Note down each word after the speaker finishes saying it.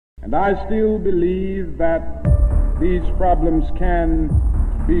And I still believe that these problems can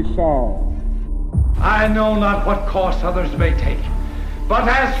be solved. I know not what course others may take, but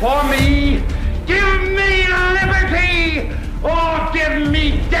as for me, give me liberty or give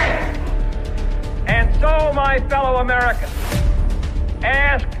me death. And so, my fellow Americans,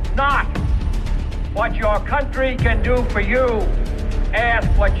 ask not what your country can do for you. Ask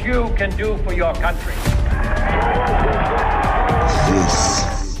what you can do for your country. This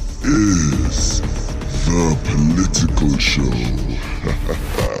is The Political Show.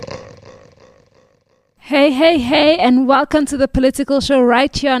 Hey, and welcome to The Political Show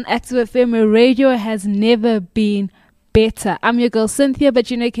right here on Active FM, where radio has never been better. I'm your girl Cynthia, but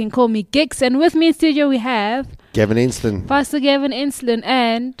you can call me Gix. And with me in studio we have Gavin Ensslin. Pastor Gavin Ensslin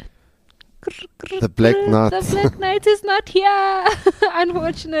and The Black Knight. The Black Knight is not here.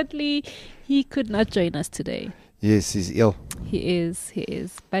 Unfortunately, he could not join us today. Yes, he's ill. He is.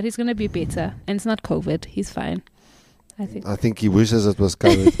 But he's going to be better. And it's not COVID. He's fine, I think he wishes it was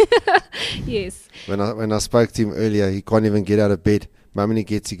COVID. Yes. When I spoke to him earlier, he can't even get out of bed. The moment he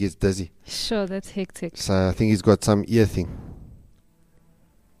gets dizzy. Sure, that's hectic. So I think he's got some ear thing.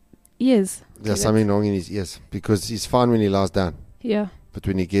 Ears? There's something wrong in his ears. Because he's fine when he lies down. Yeah. But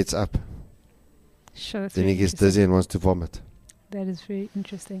when he gets up, sure, then he gets dizzy and wants to vomit. That is very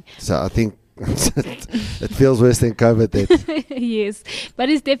interesting. So I think it feels worse than COVID. That. Yes. But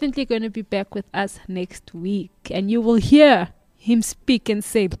he's definitely going to be back with us next week. And you will hear him speak and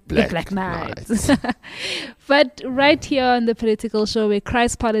say the Black Knight. But right here on The Political Show, where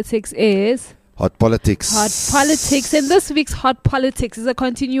Christ Politics is Hot Politics. And this week's Hot Politics is a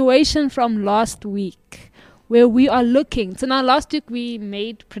continuation from last week, where we are looking. So now last week we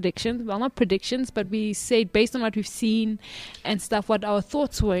made predictions. Well, not predictions, but we said based on what we've seen and stuff, what our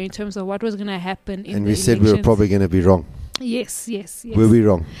thoughts were in terms of what was going to happen in and the we said elections. we were probably going to be wrong. Yes. Were we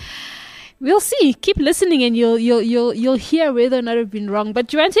wrong? We'll see. Keep listening and you'll hear whether or not we've been wrong. But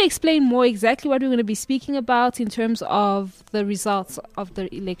do you want to explain more exactly what we're going to be speaking about in terms of the results of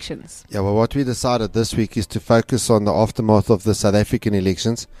the elections? Yeah, well, what we decided this week is to focus on the aftermath of the South African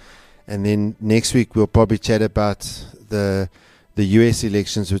elections. And then next week we'll probably chat about the US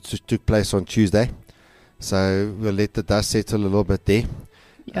elections, which took place on Tuesday. So we'll let the dust settle a little bit there.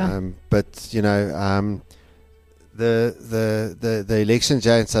 Yeah. The elections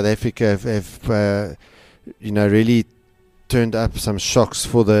here in South Africa have really turned up some shocks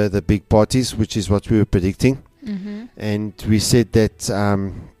for the big parties, which is what we were predicting. Mm-hmm. And we said that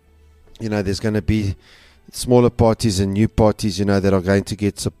there's going to be smaller parties and new parties that are going to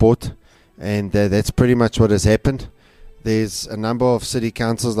get support, and that's pretty much what has happened. There's a number of city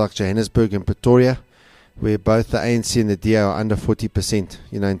councils like Johannesburg and Pretoria where both the ANC and the DA are under 40%,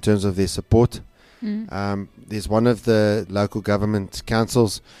 in terms of their support. There's one of the local government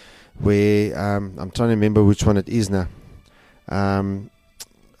councils where I'm trying to remember which one it is now.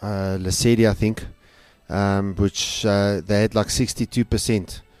 Lesedi, I think, which they had like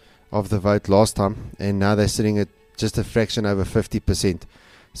 62% of the vote last time, and now they're sitting at just a fraction over 50%.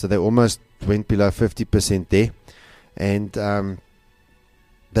 So they almost went below 50% there, and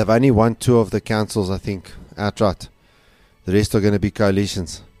they've only won 2 of the councils, I think, outright. The rest are going to be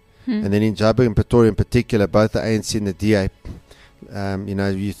coalitions. And then in Joburg and Pretoria in particular, both the ANC and the DA,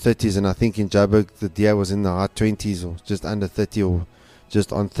 U30s, and I think in Joburg the DA was in the high 20s or just under 30 or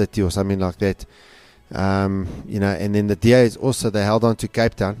just on 30 or something like that. And then the DA is also, they held on to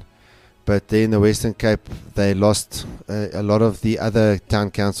Cape Town, but there in the Western Cape they lost a lot of the other town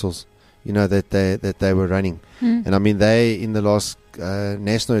councils, that they were running. And I mean, they in the last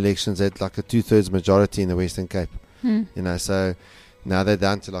national elections had like a 2/3 majority in the Western Cape. So now they're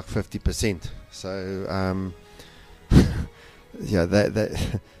down to like 50%. So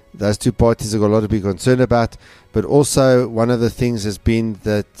those two parties have got a lot to be concerned about. But also one of the things has been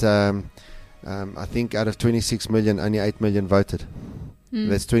that I think out of 26 million, only 8 million voted.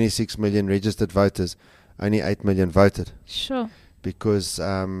 That's 26 million registered voters, only 8 million voted. Sure. Because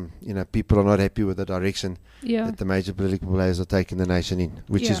people are not happy with the direction that the major political players are taking the nation in,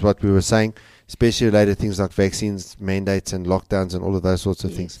 which is what we were saying, especially related to things like vaccines, mandates and lockdowns and all of those sorts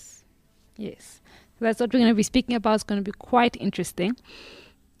of things. Yes. So that's what we're going to be speaking about. It's going to be quite interesting.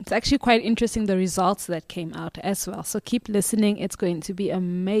 It's actually quite interesting, the results that came out as well. So keep listening. It's going to be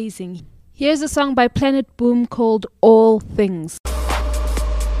amazing. Here's a song by Planet Boom called All Things.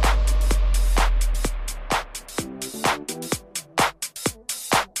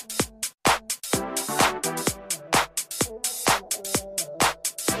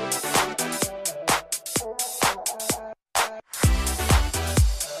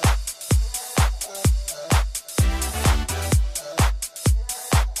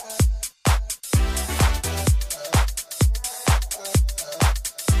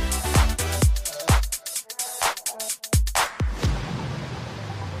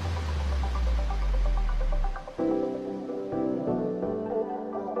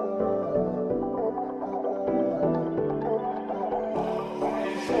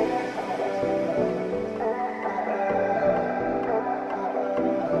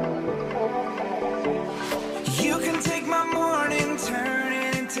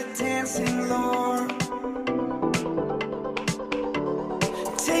 amazing, Lord.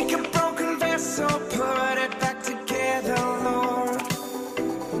 Take a broken vessel, put it back together, Lord.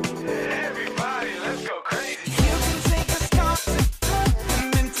 Everybody, let's go crazy. You can take a scar and turn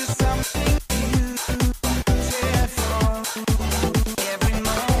them into something beautiful. Every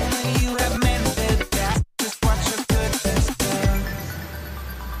moment you have meant it, that's just what your goodness does.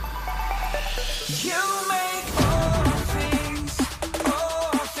 You make all things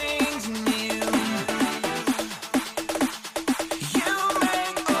new. You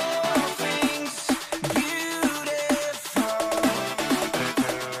make all things beautiful.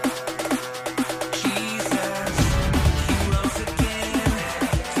 Jesus, you rose again,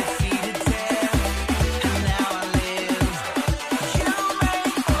 defeated death, and now I live. You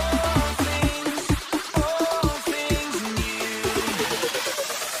make all things new.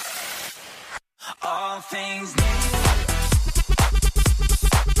 All things new.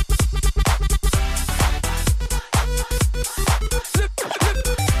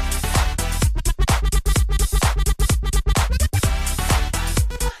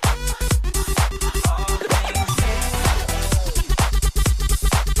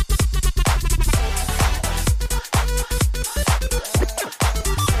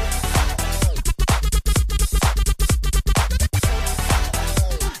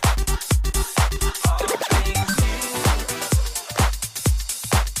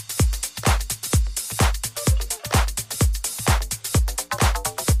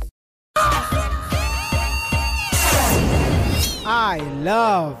 I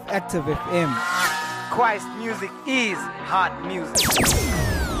love Active FM. Christ music is hot music.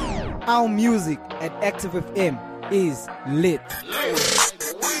 Our music at Active FM is lit.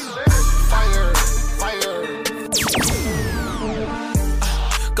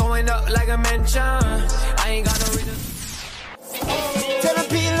 Going up like a mansion. I ain't got no reason. Tell them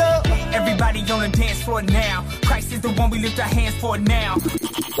peel up. Everybody on the dance floor now. Christ is the one we lift our hands for now.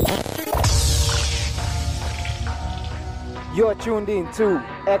 You're tuned in to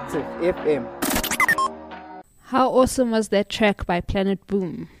Active FM. How awesome was that track by Planet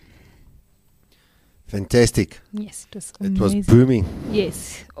Boom? Fantastic. Yes, it was It amazing. was booming.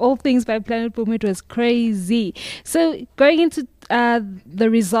 Yes, all things by Planet Boom. It was crazy. So going into the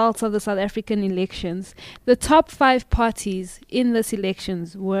results of the South African elections, the top 5 parties in this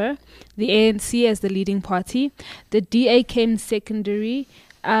elections were the ANC as the leading party, the DA came secondary,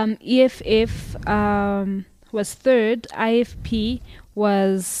 EFF was third, IFP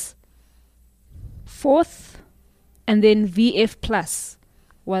was fourth, and then VF Plus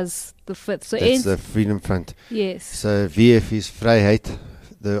was the fifth. So That's the Freedom Front. yes. So VF is Vryheid,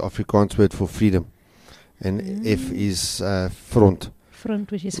 the Afrikaans word for freedom. And F is front. Front,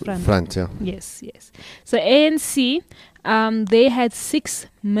 which is front. Front, yeah. Yes, yes. So ANC, they had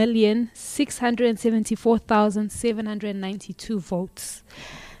 6,674,792 votes.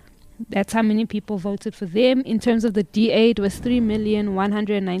 That's how many people voted for them. In terms of the DA, it was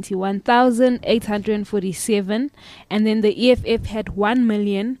 3,191,847. And then the EFF had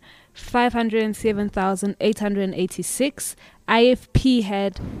 1,507,886. IFP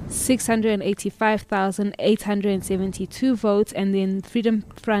had 685,872 votes. And then Freedom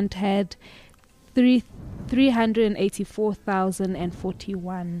Front had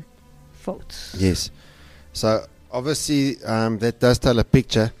 384,041 votes. Yes. So obviously that does tell a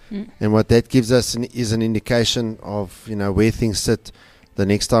picture, and what that gives us is an indication of where things sit the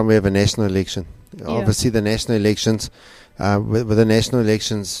next time we have a national election. Obviously the national elections, with the national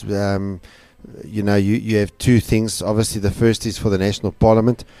elections, you have two things. Obviously the first is for the national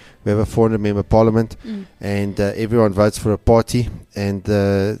parliament. We have a 400-member parliament, and everyone votes for a party, and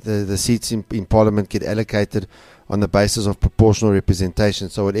the seats in parliament get allocated on the basis of proportional representation.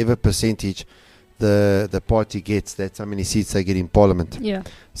 So whatever percentage the party gets, that's how many seats they get in parliament. Yeah.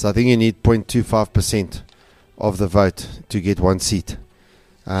 So I think you need 0.25% of the vote to get one seat.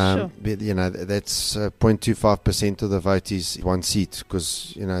 Sure. But, that's 0.25% of the vote is one seat,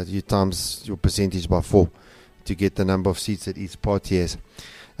 because you times your percentage by 4 to get the number of seats that each party has.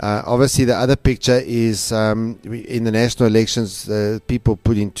 Obviously the other picture is in the national elections, people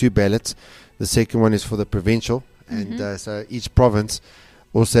put in 2 ballots. The second one is for the provincial, and so each province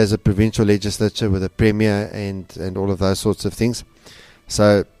also has a provincial legislature with a premier and all of those sorts of things.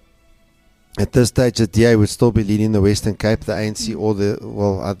 So at this stage, the DA would still be leading the Western Cape, the ANC,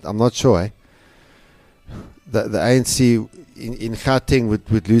 or I'm not sure. The ANC in Gauteng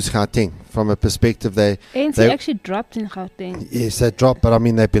would lose Gauteng from a perspective. ANC they actually dropped in Gauteng. Yes, they dropped, but I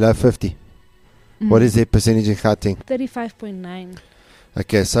mean they're below 50. What is their percentage in Gauteng? 35.9.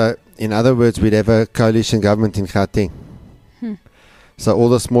 Okay, so in other words, we'd have a coalition government in Gauteng. So all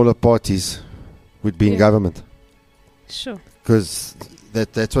the smaller parties would be in Yeah. government, Sure. because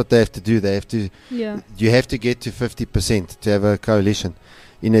that's what they have to do. They have to. Yeah. You have to get to 50% to have a coalition.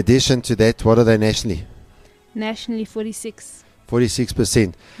 In addition to that, what are they nationally? Nationally, 46.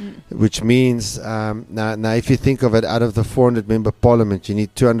 46%, which means now if you think of it, out of the 400 member parliament, you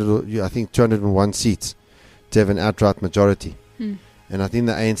need 201 seats to have an outright majority. And I think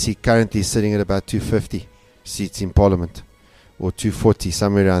the ANC currently is sitting at about 250 seats in parliament, or 240,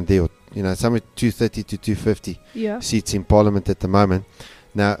 somewhere around there, or, somewhere 230 to 250 Yeah. seats in parliament at the moment.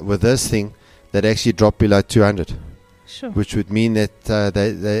 Now with this thing, that actually dropped below 200, Sure. which would mean that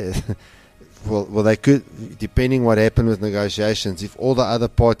they well, they could, depending what happened with negotiations, if all the other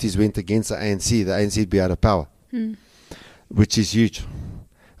parties went against the ANC would be out of power, which is huge.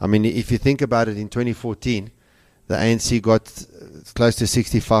 I mean, if you think about it, in 2014, the ANC got close to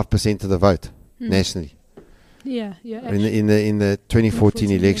 65% of the vote nationally Yeah. in the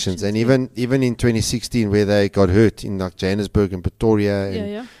 2014 elections, and even in 2016, where they got hurt in like Johannesburg and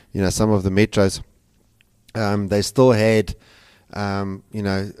Pretoria, and some of the metros, they still had around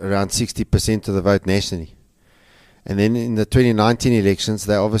 60% of the vote nationally. And then in the 2019 elections,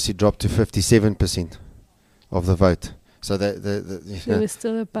 they obviously dropped to 57% of the vote. So They were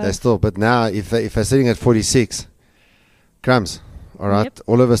still above. they're still, but now if they're sitting at 46, crumbs, all right. Yep.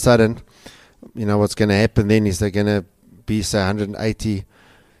 All of a sudden, what's going to happen then is they're going to be, say, 180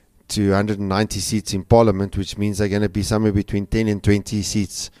 to 190 seats in parliament, which means they're going to be somewhere between 10 and 20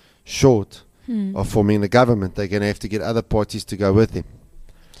 seats short of forming the government. They're going to have to get other parties to go with them.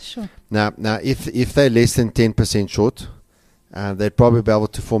 Sure. Now, if they're less than 10% short, they'd probably be able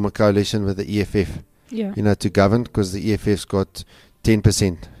to form a coalition with the EFF, Yeah. to govern, because the EFF's got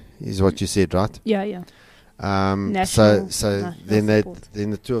 10%, is what you said, right? Yeah. So National then support.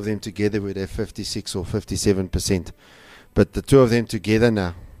 the two of them together would have 56 or 57%. But the two of them together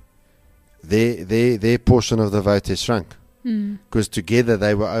now, their portion of the vote has shrunk. Because together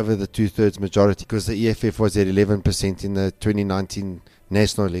they were over the 2/3 majority, because the EFF was at 11% in the 2019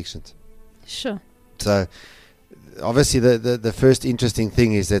 national elections. Sure. So obviously the first interesting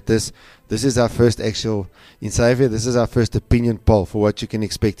thing is that this is our first actual, in South Africa, this is our first opinion poll for what you can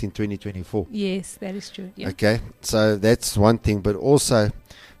expect in 2024. Yes, that is true. Yeah. Okay, so that's one thing, but also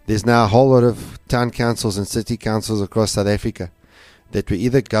there's now a whole lot of town councils and city councils across South Africa that were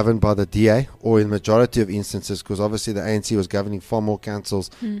either governed by the DA, or in majority of instances, because obviously the ANC was governing far more councils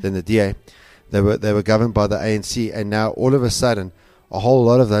than the DA, they were governed by the ANC, and now all of a sudden a whole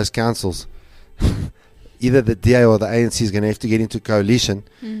lot of those councils, either the DA or the ANC is going to have to get into coalition,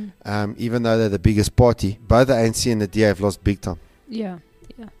 even though they're the biggest party. Both the ANC and the DA have lost big time. Yeah.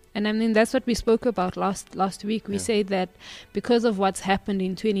 And I mean, that's what we spoke about last week. We say that because of what's happened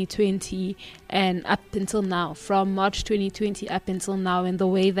in 2020 and up until now, from March 2020 up until now, and the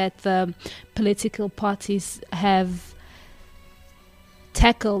way that the political parties have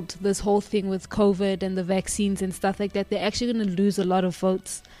tackled this whole thing with COVID and the vaccines and stuff like that, they're actually going to lose a lot of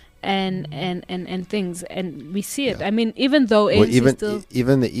votes and things. And we see it. I mean, even though Well, ANC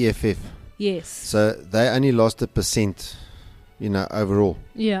even the EFF. yes. So they only lost 1%, overall.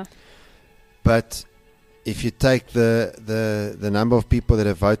 Yeah. But if you take the number of people that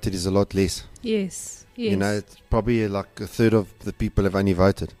have voted, is a lot less. Yes. It's probably like 1/3 of the people have only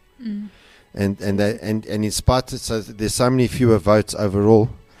voted. And in spite of, so there's so many fewer votes overall.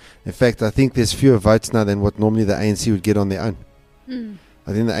 In fact, I think there's fewer votes now than what normally the ANC would get on their own.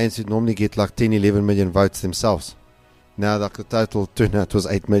 I think the ANC would normally get like 10, 11 million votes themselves. Now, like the total turnout was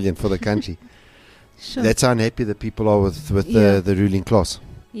 8 million for the country. Sure. That's how unhappy the people are with the ruling class.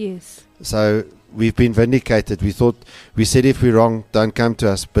 Yes. So we've been vindicated. We said if we're wrong, don't come to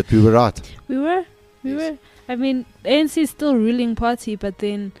us, but we were right. We were. I mean, ANC is still ruling party, but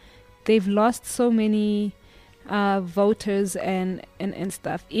then they've lost so many voters and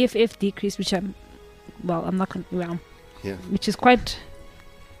stuff. EFF decreased, which I'm not going to, which is quite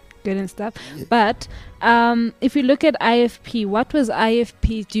good and stuff. Yeah. But if you look at IFP, what was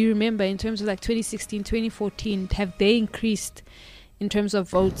IFP? Do you remember in terms of like 2016, 2014? Have they increased in terms of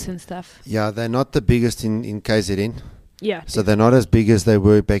votes and stuff? Yeah, they're not the biggest in KZN. Yeah. So they're not as big as they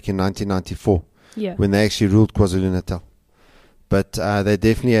were back in 1994 Yeah. when they actually ruled KwaZulu-Natal. But they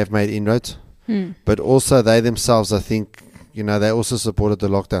definitely have made inroads. But also they themselves, I think, they also supported the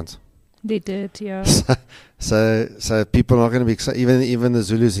lockdowns. They did, yeah. So people are not going to be excited. Even the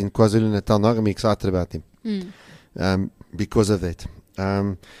Zulus in KwaZulu-Natal not going to be excited about them because of that.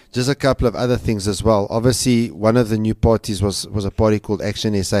 Just a couple of other things as well. Obviously, one of the new parties was a party called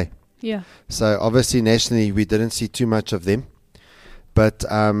Action SA. Yeah. So obviously nationally we didn't see too much of them, but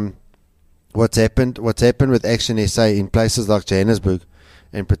what's happened with Action SA in places like Johannesburg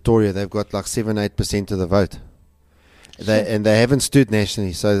and Pretoria, they've got like 7-8% of the vote. And they haven't stood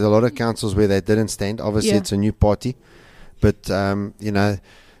nationally, so there's a lot of councils where they didn't stand. Obviously, it's a new party, but they're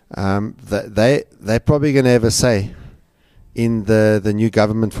probably going to have a say in the new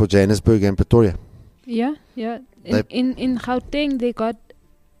government for Johannesburg and Pretoria. Yeah. In Gauteng, they got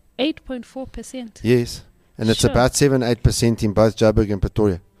 8.4%. Yes, and it's Sure. about 7-8% in both Joburg and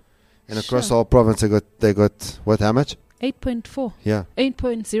Pretoria, and across the whole province they got what? How much? 8.4. Yeah.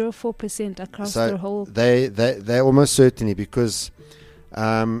 8.04% across So the whole. they almost certainly, because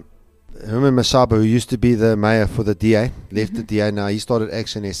Herman Mashaba, who used to be the mayor for the DA, left the DA now. He started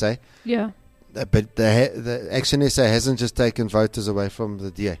Action SA. Yeah. But the Action SA hasn't just taken voters away from the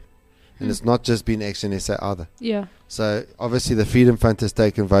DA. And it's not just been Action SA either. Yeah. So obviously the Freedom Front has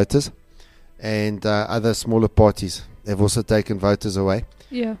taken voters, and other smaller parties have also taken voters away,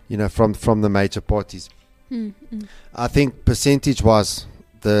 Yeah. from the major parties. I think percentage-wise,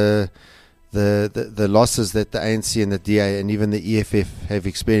 the losses that the ANC and the DA and even the EFF have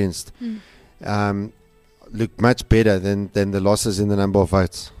experienced look much better than the losses in the number of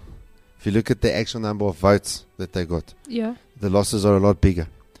votes. If you look at the actual number of votes that they got, Yeah. the losses are a lot bigger.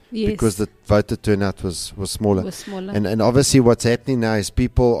 Yes. Because the voter turnout was smaller. Was smaller. And obviously what's happening now is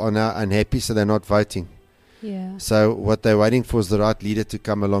people are now unhappy, so they're not voting. Yeah. So what they're waiting for is the right leader to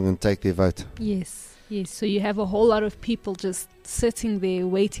come along and take their vote. Yes. So you have a whole lot of people just sitting there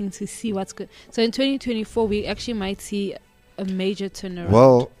waiting to see what's good. So in 2024, we actually might see a major turnaround.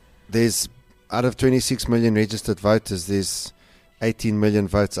 Well, there's, out of 26 million registered voters, there's 18 million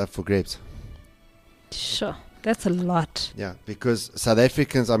votes up for grabs. Sure. That's a lot. Yeah, because South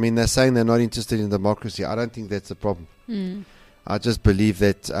Africans, they're saying they're not interested in democracy. I don't think that's a problem. I just believe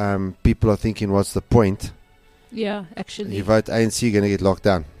that people are thinking, what's the point? Yeah, actually. You vote ANC, you're going to get locked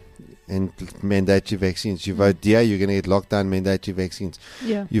down and mandatory vaccines. You vote DA, you're going to get locked down, mandatory vaccines.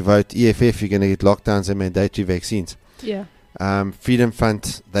 Yeah. You vote EFF, you're going to get lockdowns and mandatory vaccines. Yeah. Freedom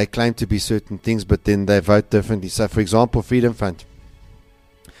Front, they claim to be certain things, but then they vote differently. So, for example, Freedom Front,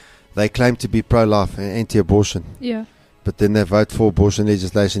 they claim to be pro-life and anti-abortion. Yeah. But then they vote for abortion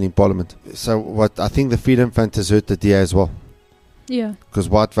legislation in Parliament. So what I think the Freedom Front has hurt the DA as well. Yeah. Because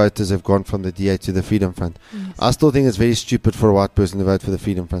white voters have gone from the DA to the Freedom Front. I still think it's very stupid for a white person to vote for the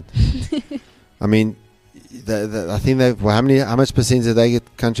Freedom Front. I think how much percent did they get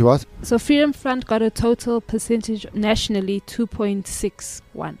countrywide? So Freedom Front got a total percentage nationally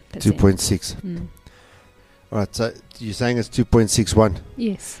 2.61%. 2.6. All right, so you're saying it's 2.61.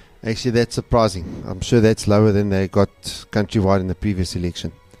 Yes. Actually, that's surprising. I'm sure that's lower than they got countrywide in the previous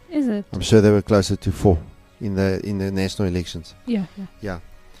election. Is it? I'm sure they were closer to 4 in the national elections. Yeah.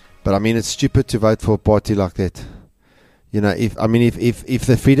 But it's stupid to vote for a party like that. If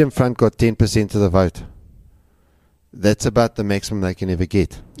the Freedom Front got 10% of the vote, that's about the maximum they can ever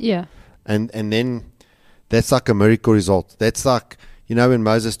get. Yeah. And then that's like a miracle result. That's like, when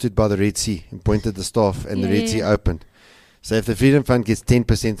Moses stood by the Red Sea and pointed the staff and the Red Sea opened. So if the Freedom Front gets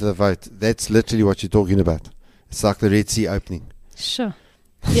 10% of the vote, that's literally what you're talking about. It's like the Red Sea opening. Sure.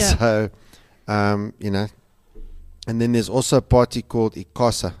 Yeah. So, and then there's also a party called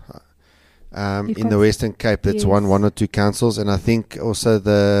ICASA in the Western Cape that's won 1 or 2 councils, and I think also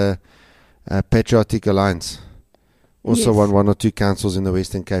the Patriotic Alliance also won 1 or 2 councils in the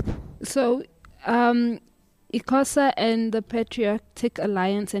Western Cape. So, ICASA and the Patriotic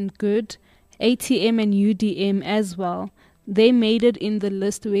Alliance and Good, ATM and UDM as well, they made it in the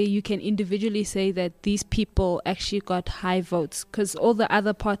list where you can individually say that these people actually got high votes, because all the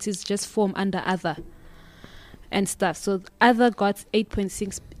other parties just form under other and stuff. So other got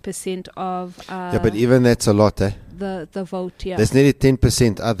 8.6% of but even that's a lot, eh? The vote, yeah. There's nearly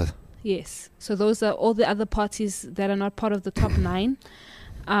 10% other. Yes. So those are all the other parties that are not part of the top 9.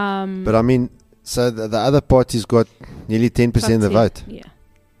 But so the other parties got nearly 10% of the vote. Yeah.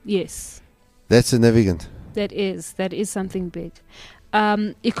 Yes. That's significant. That is something big.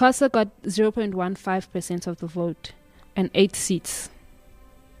 ICASA got 0.15% of the vote and 8 seats.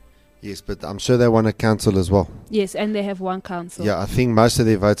 Yes, but I'm sure they won a council as well. Yes, and they have 1 council. Yeah, I think most of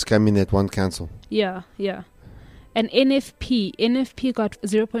their votes came in that 1 council. Yeah. And NFP got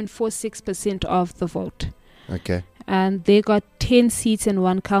 0.46% of the vote. Okay. And they got 10 seats in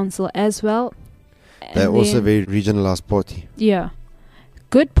 1 council as well. They're also a very regionalized party. Yeah.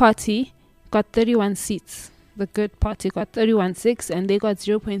 Good Party got 31 seats. The Good Party got 31 seats, and they got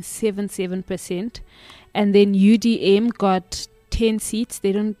 0.77%. And then UDM got 10 seats.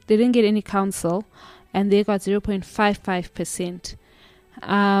 They didn't get any council, and they got 0.55%.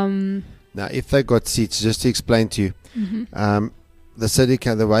 Now, if they got seats, just to explain to you,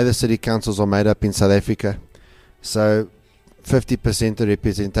 the way the city councils are made up in South Africa, so 50% of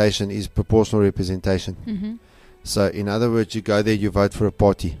representation is proportional representation. Mm-hmm. So in other words, you go there, you vote for a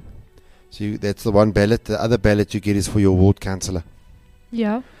party. So that's the one ballot. The other ballot you get is for your ward councillor.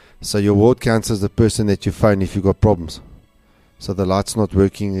 Yeah. So your ward councillor is the person that you phone if you've got problems. So the light's not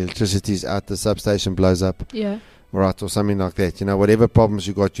working, the electricity's out, the substation blows up, Yeah. right, or something like that. You know, whatever problems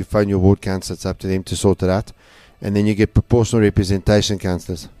you got, you phone your ward councillor. It's up to them to sort it out. And then you get proportional representation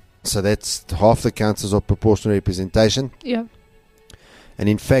councillors. So that's half the councillors are proportional representation. Yeah. And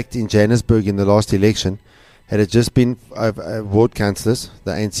in fact, in Johannesburg in the last election, had it just been ward councillors,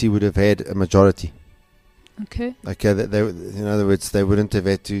 the ANC would have had a majority. Okay. Okay, in other words, they wouldn't have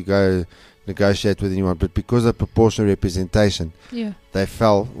had to go negotiate with anyone. But because of proportional representation, Yeah. they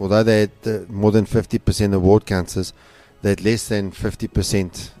fell. Although they had more than 50% of ward councillors, they had less than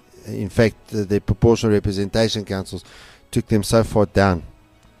 50%. In fact, the proportional representation councils took them so far down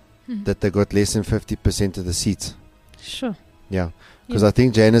that they got less than 50% of the seats. Sure. Yeah, because Yeah. I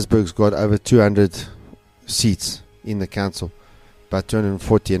think Johannesburg's got over 200 seats in the council, about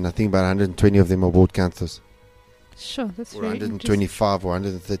 240, and I think about 120 of them are ward councillors, Sure. That's or very interesting. 125 or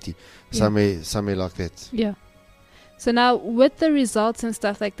 130, Yeah. somewhere like that. Yeah. So now, with the results and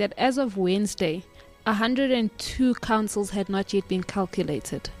stuff like that, as of Wednesday, 102 councils had not yet been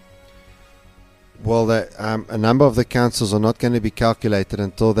calculated. Well, a number of the councils are not going to be calculated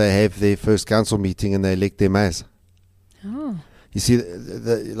until they have their first council meeting and they elect their mayors. Oh. You see,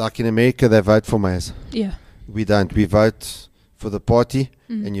 like in America, they vote for mayors. Yeah. We don't. We vote for the party,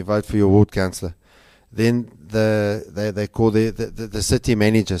 and you vote for your ward councillor. Then they call the city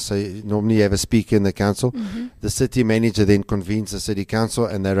manager. So normally you have a speaker in the council. Mm-hmm. The city manager then convenes the city council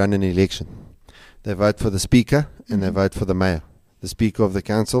and they run an election. They vote for the speaker and they vote for the mayor, the speaker of the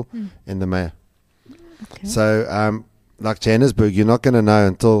council and the mayor. Okay. So, like Johannesburg, you're not going to know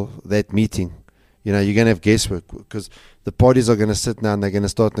until that meeting. You know, you're going to have guesswork because the parties are going to sit now and they're going to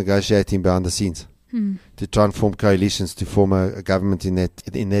start negotiating behind the scenes to try and form coalitions to form a government in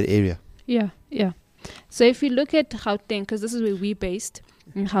that area. Yeah. Yeah. So if you look at Gauteng, because this is where we're based,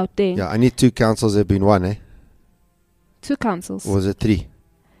 in Gauteng, Yeah, only 2 councils have been won, 2 councils. Or was it 3?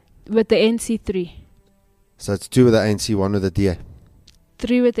 With the NC 3. So it's 2 with the ANC, 1 with the DA.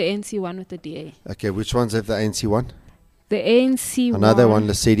 3 with the ANC, 1 with the DA. Okay, which ones have the ANC won? The ANC Another won. one,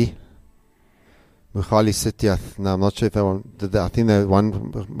 Lesedi. Mogale City, I'm not sure if they won. I think they won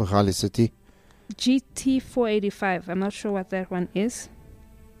Mogale City. GT 485. I'm not sure what that one is.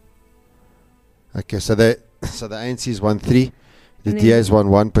 Okay, so the ANC's won 3, the And then- DA's won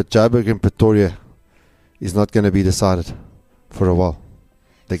 1, but Joburg and Pretoria is not going to be decided for a while.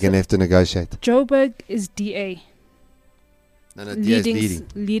 They're going to have to negotiate. Joburg is DA. No, DA's leading.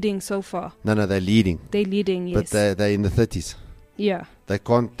 Leading so far. No, they're leading. They're leading, yes. But they're in the 30s. Yeah. They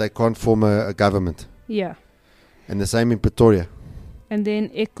can't form a government. Yeah. And the same in Pretoria. And then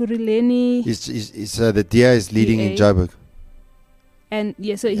Ekurhuleni The DA is leading in DA. Joburg. and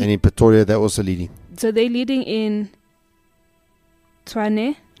yeah, so And in Pretoria, they're also leading. so they're leading in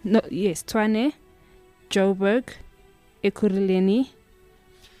Tshwane, Joburg, Ekurhuleni.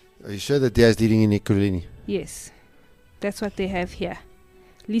 Are you sure the DA is leading in Ekurhuleni? Yes, that's what they have here.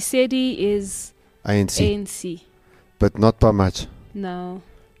 Lesedi is ANC. ANC. But not by much. No,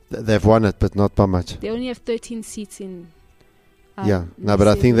 They've won it, but not by much. they only have 13 seats in. Yeah, no, but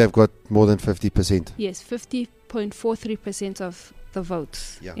I think Lesedi. they've got more than 50%. Yes, 50.43% of the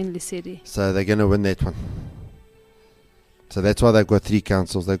votes Yeah. in Lesedi. So they're going to win that one. So that's why they've got 3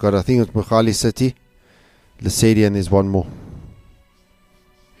 councils. They've got, I think it's Mogale City, Lesedi, and there's one more.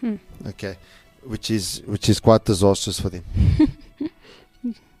 Okay, which is quite disastrous for them.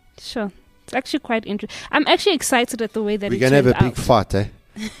 Sure, it's actually quite interesting. I'm actually excited at the way that We're it going to have a turned big out. fight,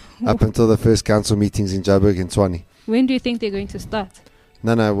 up until the first council meetings in Joburg and Tshwane. When do you think they're going to start?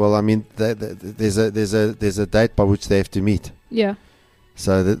 No. Well, I mean, there's a date by which they have to meet. Yeah.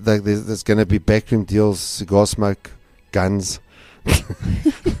 So there's going to be backroom deals, cigar smoke, guns.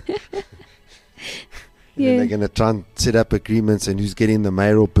 And then Yeah. they're going to try and set up agreements and who's getting the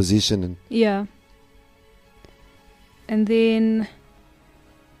mayoral position. And Yeah. And then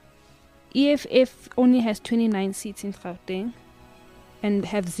EFF only has 29 seats in Gauteng and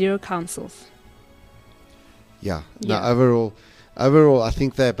have 0 councils. yeah. Yeah. Now overall, I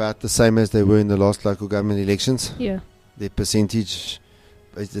think they're about the same as they were in the last local government elections. Yeah. Their percentage,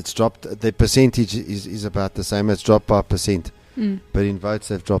 it's dropped. Their percentage is about the same. It's dropped by a percent, but in votes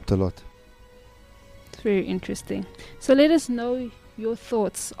they've dropped a lot. It's very interesting. So let us know your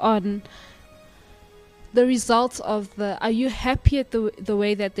thoughts on the results of are you happy at the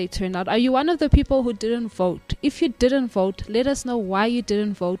way that they turned out? Are you one of the people who didn't vote? If you didn't vote, let us know why you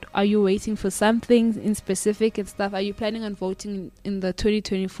didn't vote. Are you waiting for something in specific and stuff? Are you planning on voting in the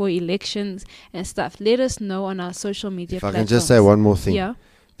 2024 elections and stuff? Let us know on our social media If I platforms. can just say one more thing. Yeah.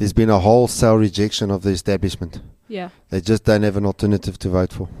 There's been a wholesale rejection of the establishment. Yeah. They just don't have an alternative to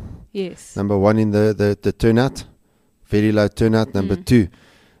vote for. Yes. Number one, in the turnout, very low turnout. Number two,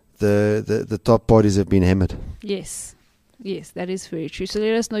 the top parties have been hammered. Yes. Yes, that is very true. So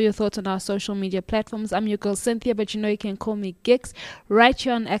let us know your thoughts on our social media platforms. I'm your girl Cynthia, but you can call me Gix. Right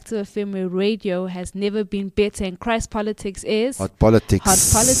here on Active FM, where radio has never been better, and Christ Politics is Hot politics. Hot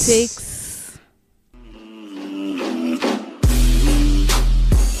Politics.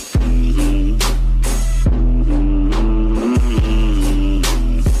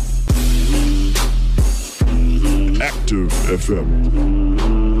 Active FM.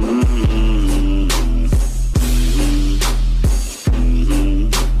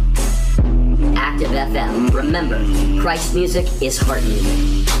 Active FM. Remember, Christ music is heart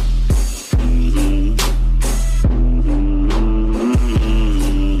music.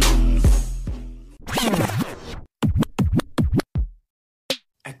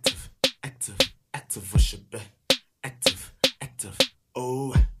 Active worship, active,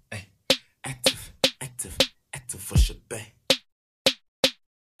 oh, hey, active worship,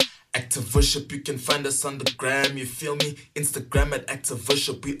 Active worship, you can find us on the gram, you feel me? Instagram at Active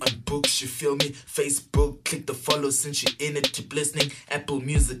worship, we on books, you feel me? Facebook, click the follow since you're in it, keep listening. Apple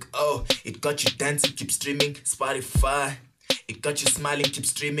Music, oh, it got you dancing, keep streaming. Spotify, it got you smiling, keep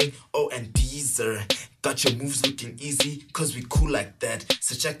streaming. Oh, and Deezer, got your moves looking easy, cause we cool like that.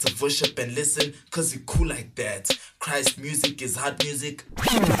 Search Active worship and listen, cause we cool like that. Christ music is hot music.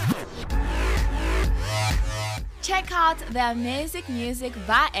 Check out their music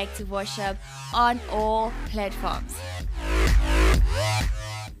by Active Worship on all platforms.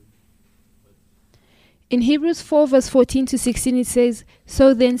 In Hebrews 4 verse 14 to 16 it says,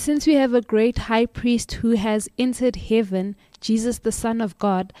 "So then, since we have a great high priest who has entered heaven, Jesus the Son of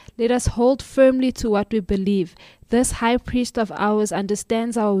God, let us hold firmly to what we believe. This high priest of ours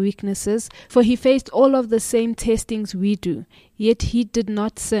understands our weaknesses, for he faced all of the same testings we do, yet he did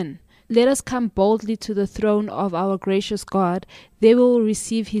not sin. Let us come boldly to the throne of our gracious God. There we will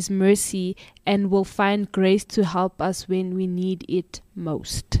receive his mercy and will find grace to help us when we need it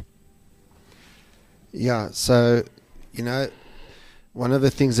most." Yeah, so, one of the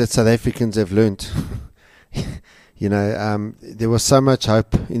things that South Africans have learned, there was so much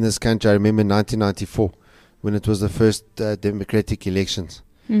hope in this country. I remember in 1994 when it was the first democratic elections,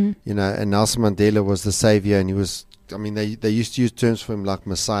 and Nelson Mandela was the savior, and he was, they used to use terms for him like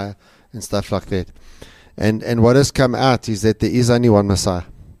Messiah and stuff like that. And what has come out is that there is only one Messiah.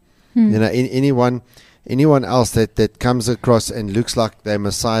 Anyone else that comes across and looks like they're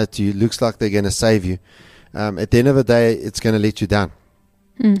Messiah to you, looks like they're going to save you, at the end of the day, it's going to let you down.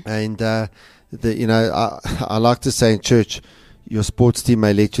 And I like to say in church, your sports team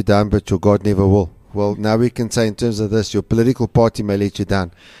may let you down, but your God never will. Well, now we can say in terms of this, your political party may let you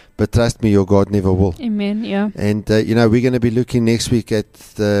down, but trust me, your God never will. Amen. Yeah. And we're going to be looking next week at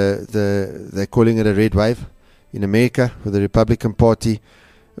they're calling it a red wave in America with the Republican Party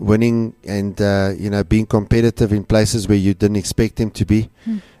winning and being competitive in places where you didn't expect them to be.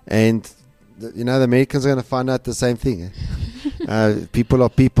 And the Americans are going to find out the same thing. People are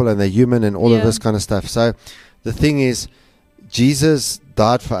people and they're human and all of this kind of stuff. So the thing is, Jesus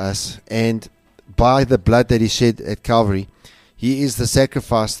died for us, and by the blood that he shed at Calvary, he is the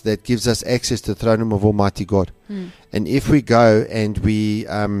sacrifice that gives us access to the throne room of Almighty God. And if we go and we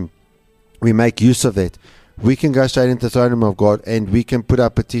make use of that, we can go straight into the throne room of God and we can put our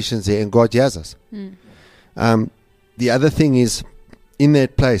petitions there and God hears us. The other thing is, in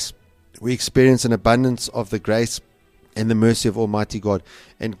that place, we experience an abundance of the grace and the mercy of Almighty God.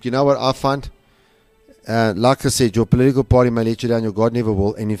 And you know what I find? Like I said, your political party may let you down, your God never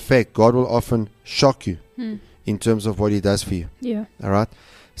will. And in fact, God will often shock you in terms of what he does for you. Yeah. All right?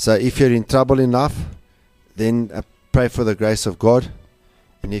 So if you're in trouble in life, then pray for the grace of God.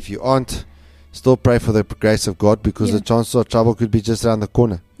 And if you aren't, still pray for the grace of God, because the chances of trouble could be just around the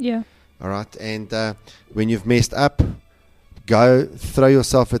corner. Yeah. All right? And when you've messed up, go throw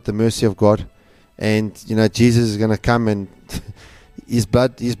yourself at the mercy of God. And, Jesus is going to come and his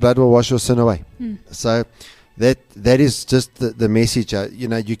blood will wash your sin away. So that is just the message.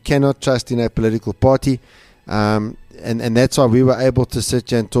 You cannot trust in a political party. And that's why we were able to sit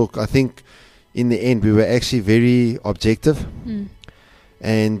here and talk. I think in the end we were actually very objective.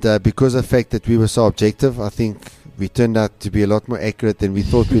 And because of the fact that we were so objective, I think we turned out to be a lot more accurate than we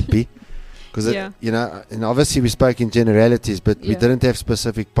thought we'd be. Because, Yeah. and obviously we spoke in generalities, but we Yeah. didn't have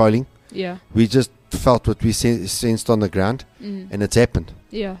specific polling. Yeah. We just felt what we sensed on the ground, and it's happened.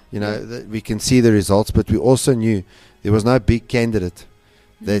 Yeah. We can see the results, but we also knew there was no big candidate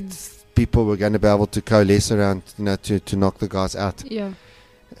that people were going to be able to coalesce around, to knock the guys out. Yeah.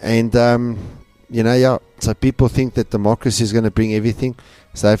 And, so people think that democracy is going to bring everything.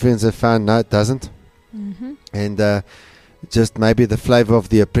 South Africans have found, no, it doesn't. Mm-hmm. And just maybe the flavor of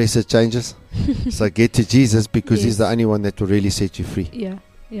the oppressor changes. So get to Jesus, because he's the only one that will really set you free. Yeah.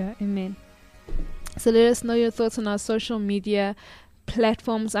 Yeah. Amen. So let us know your thoughts on our social media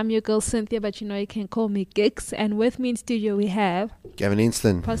platforms. I'm your girl Cynthia, but you can call me Gix. And with me in studio we have Gavin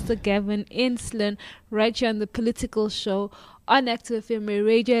Insland. Pastor Gavin Insland, right here on the Political Show on Active FM, where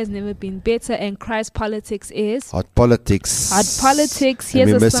radio has never been better, and Christ Politics is Hot Politics. Hot Politics. And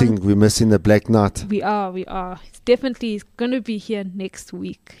Here's we're missing the Black Knight. We are. It's definitely going to be here next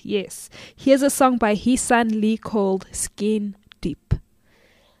week. Yes. Here's a song by his son Lee called Skin Deep.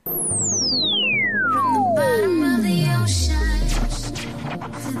 From the bottom of the ocean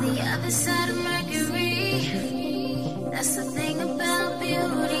to the other side of Mercury, that's the thing about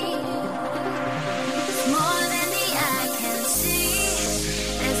beauty. It's more than the eye can see.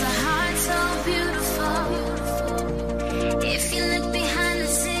 There's a heart so beautiful. If you look behind the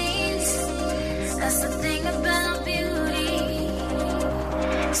scenes, that's the thing about beauty.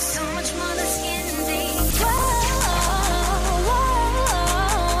 So much more than skin deep.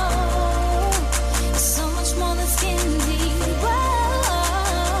 So much more than skin deep.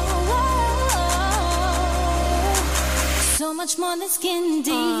 So much more than skin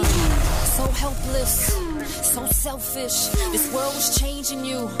deep. So helpless, so selfish. This world was changing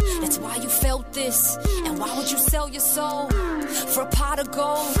you. That's why you felt this. And why would you sell your soul for a pot of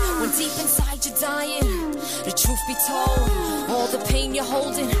gold when deep inside you're dying? The truth be told, all the pain you're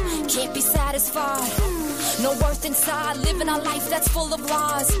holding can't be satisfied. No worth inside, living a life that's full of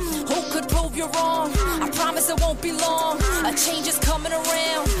lies. Who could prove you're wrong? I promise it won't be long. A change is coming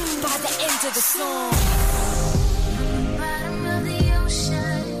around by the end of the song. Bottom of the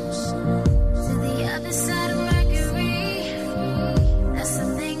ocean to the other side of Mercury, that's the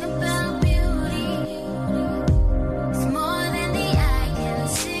thing about beauty. It's more than the eye can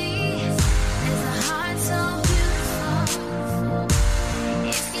see. There's a heart so beautiful.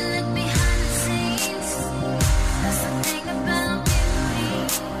 If you look behind the scenes, that's the thing about beauty.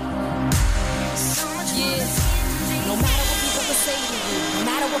 So much more. No matter what people can say to you, no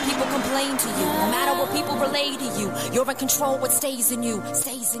matter what people complain to you, no matter what people relay to you, you're in control. What stays in you,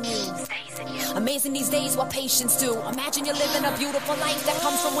 stays in you. Amazing these days what patience do. Imagine you're living a beautiful life that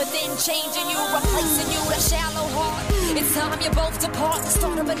comes from within, changing you, replacing you, that shallow heart. It's time you both depart, the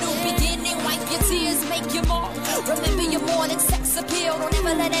start of a new beginning. Wipe your tears, make your mark. Remember you're more than sex appeal. Don't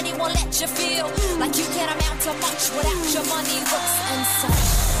ever let anyone let you feel like you can't amount to much without your money, looks, and such.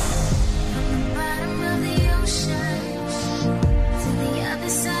 Bottom of the ocean to the other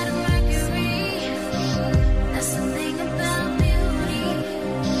side of Mercury, that's the thing about beauty.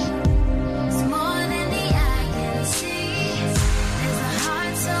 It's more than the eye can see. There's a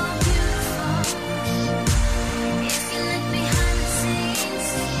heart so beautiful. If you look behind the scenes,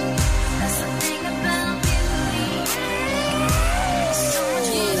 that's the thing about beauty. So much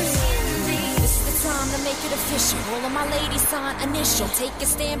more than skin deep. This is the time to make it official. All of my ladies sign initial. Take a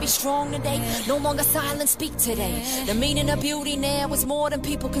stand, be strong today. No longer silent, speak today. The meaning of beauty now is more than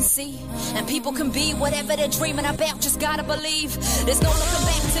people can see. And people can be whatever they're dreaming about. Just gotta believe. There's no looking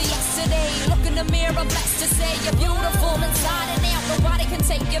back to yesterday. Look in the mirror, blessed to say you're beautiful inside and out. Nobody can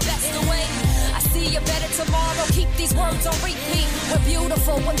take your best away. I see you better tomorrow. Keep these words on repeat. We're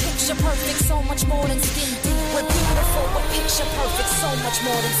beautiful, we're picture perfect. So much more than skin deep. We're beautiful, we're picture perfect. So much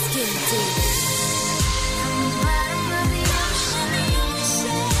more than skin deep. Bottom of the ocean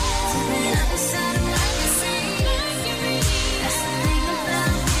to the other side of Mercury, that's the thing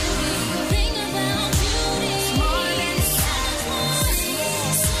about beauty. It's more than the eye can see.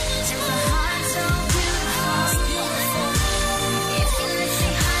 There's a heart so beautiful. If you look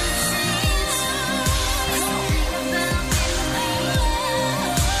behind the scenes, that's the thing about beauty.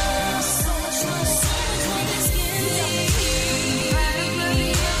 So much more than skin deep. Bottom of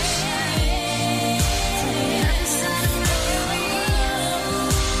the ocean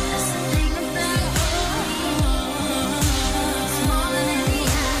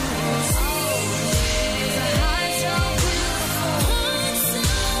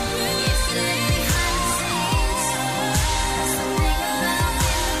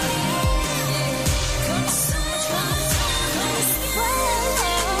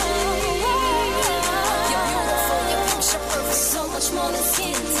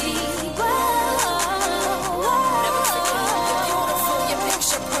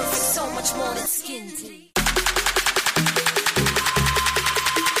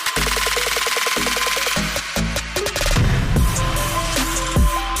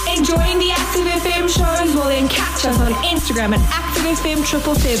Catch us on Instagram at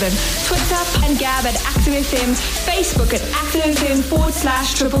ActiveFM777, Twitter and Gab at ActiveFM, Facebook at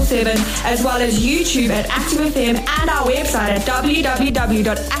ActiveFM/777, as well as YouTube at ActiveFM and our website at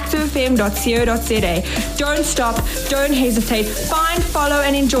www.activefm.co.za. Don't stop, don't hesitate. Find, follow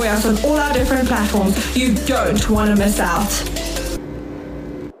and enjoy us on all our different platforms. You don't want to miss out.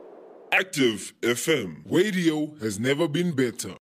 Active FM. Radio has never been better.